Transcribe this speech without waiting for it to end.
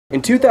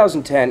In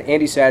 2010,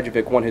 Andy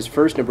Sajevic won his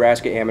first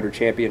Nebraska Amateur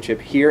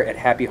Championship here at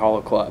Happy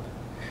Hollow Club.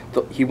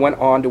 He went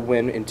on to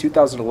win in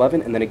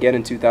 2011 and then again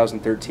in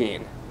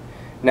 2013.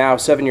 Now,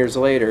 7 years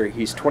later,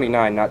 he's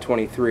 29, not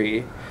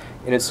 23,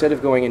 and instead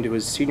of going into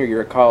his senior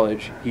year at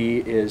college, he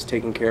is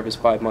taking care of his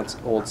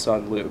 5-month-old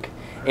son, Luke.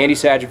 Andy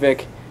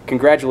Sajevic,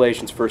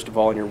 congratulations, first of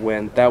all, on your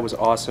win. That was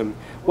awesome.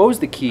 What was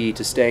the key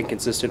to staying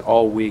consistent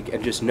all week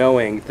and just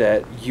knowing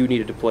that you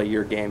needed to play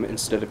your game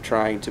instead of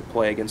trying to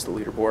play against the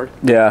leaderboard?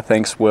 Yeah,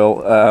 thanks,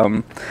 Will.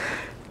 I've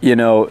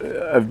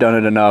done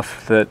it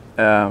enough that,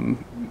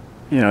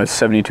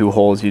 72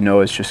 holes,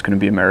 it's just going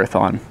to be a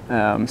marathon.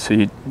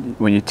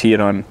 When you tee it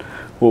on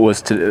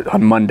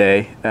on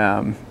Monday,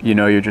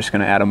 you're just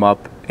going to add them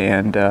up,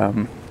 and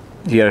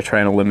you got to try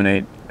and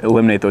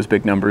eliminate those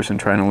big numbers and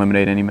try and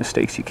eliminate any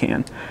mistakes you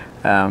can.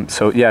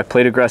 I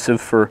played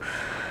aggressive for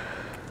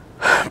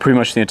pretty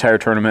much the entire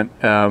tournament.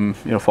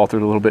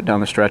 Faltered a little bit down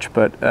the stretch,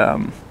 but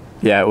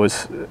it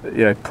was.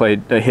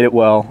 I hit it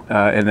well,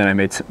 and then I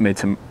made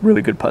some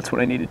really good putts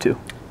when I needed to.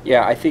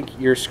 Yeah, I think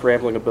your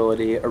scrambling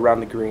ability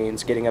around the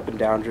greens, getting up and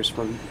down just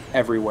from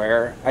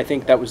everywhere, I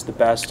think that was the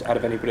best out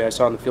of anybody I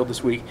saw on the field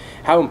this week.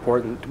 How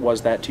important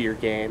was that to your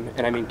game?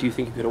 And do you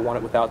think you could have won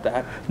it without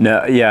that?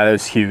 No, yeah, that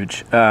was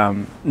huge.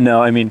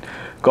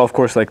 Golf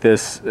course like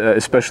this,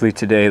 especially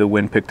today, the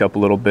wind picked up a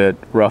little bit,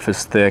 rough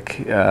is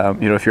thick.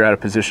 If you're out of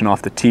position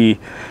off the tee, it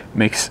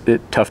makes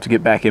it tough to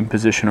get back in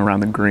position around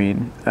the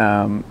green.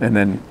 And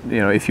then,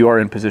 if you are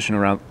in position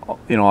around,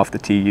 off the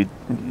tee,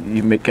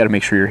 you got to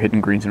make sure you're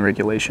hitting greens in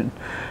regulation.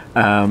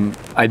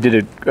 I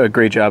did a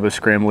great job of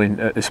scrambling,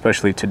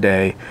 especially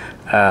today.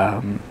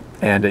 That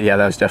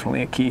was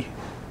definitely a key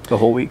the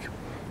whole week.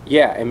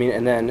 Yeah,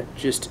 and then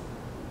just,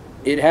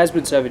 it has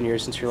been 7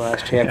 years since your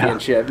last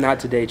championship, not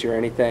to date you or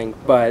anything,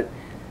 but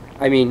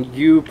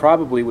you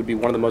probably would be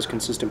one of the most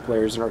consistent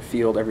players in our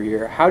field every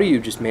year. How do you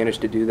just manage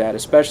to do that,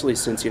 especially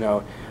since,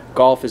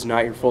 golf is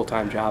not your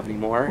full-time job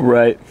anymore?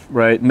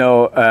 Right.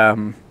 No,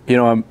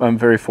 I'm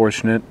very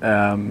fortunate.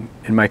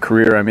 In my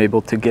career, I'm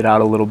able to get out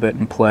a little bit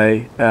and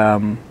play.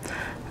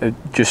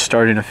 Just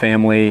starting a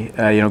family,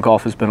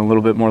 golf has been a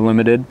little bit more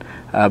limited,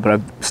 but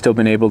I've still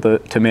been able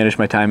to manage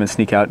my time and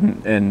sneak out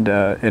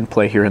and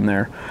play here and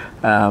there.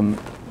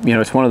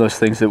 It's one of those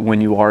things that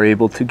when you are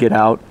able to get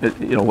out,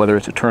 whether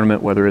it's a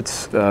tournament, whether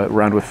it's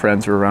around with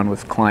friends or around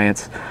with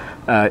clients,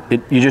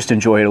 you just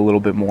enjoy it a little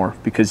bit more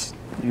because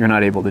you're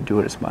not able to do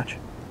it as much.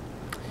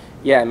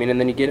 Yeah, and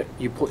then again,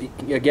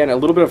 a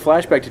little bit of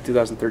flashback to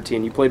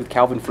 2013. You played with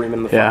Calvin Freeman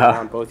in the final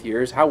round both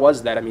years. How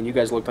was that? You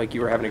guys looked like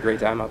you were having a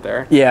great time out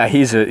there. Yeah,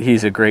 he's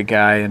a great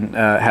guy, and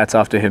hats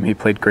off to him. He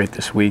played great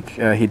this week.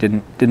 He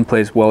didn't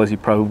play as well as he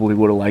probably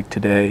would have liked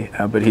today,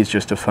 but he's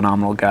just a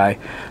phenomenal guy.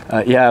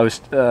 I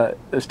was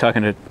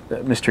talking to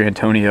Mr.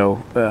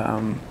 Antonio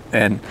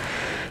and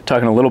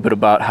talking a little bit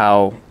about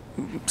how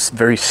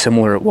very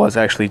similar it was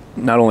actually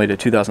not only to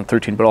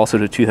 2013 but also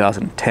to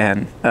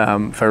 2010.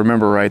 If I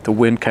remember right, the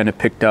wind kind of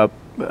picked up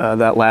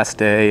that last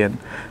day, and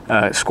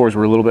scores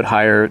were a little bit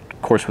higher.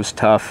 Course was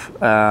tough.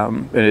 I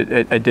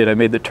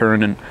made the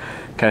turn and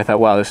kind of thought,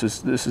 wow, this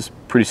is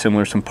pretty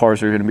similar. Some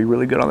pars are going to be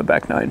really good on the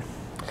back nine.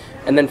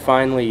 And then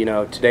finally,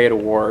 today at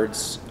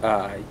awards,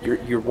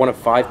 you're one of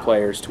 5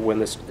 players to win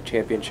this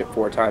championship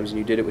 4 times, and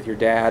you did it with your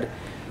dad,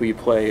 who you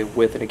play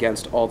with and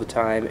against all the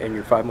time, and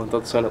your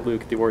 5-month-old son at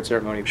Luke at the award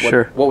ceremony.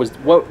 Sure.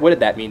 What did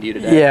that mean to you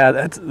today? Yeah,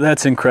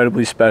 that's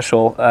incredibly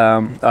special.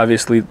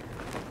 Obviously,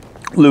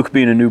 Luke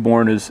being a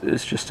newborn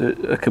is just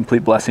a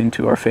complete blessing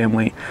to our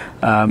family.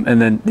 And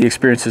then the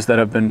experiences that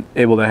I've been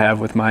able to have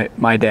with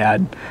my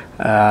dad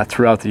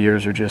throughout the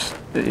years are just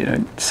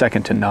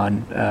second to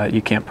none.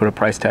 You can't put a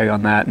price tag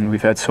on that, and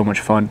we've had so much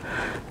fun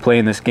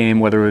playing this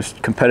game, whether it was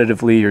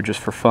competitively or just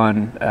for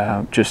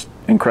fun. Just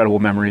incredible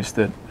memories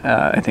that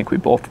I think we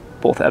both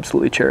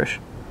absolutely cherish.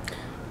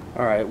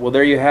 All right, well,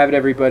 there you have it,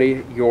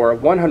 everybody. Your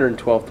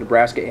 112th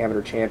Nebraska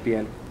Amateur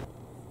Champion,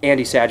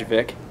 Andy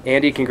Sajevic.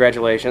 Andy,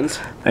 congratulations.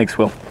 Thanks,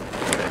 Will.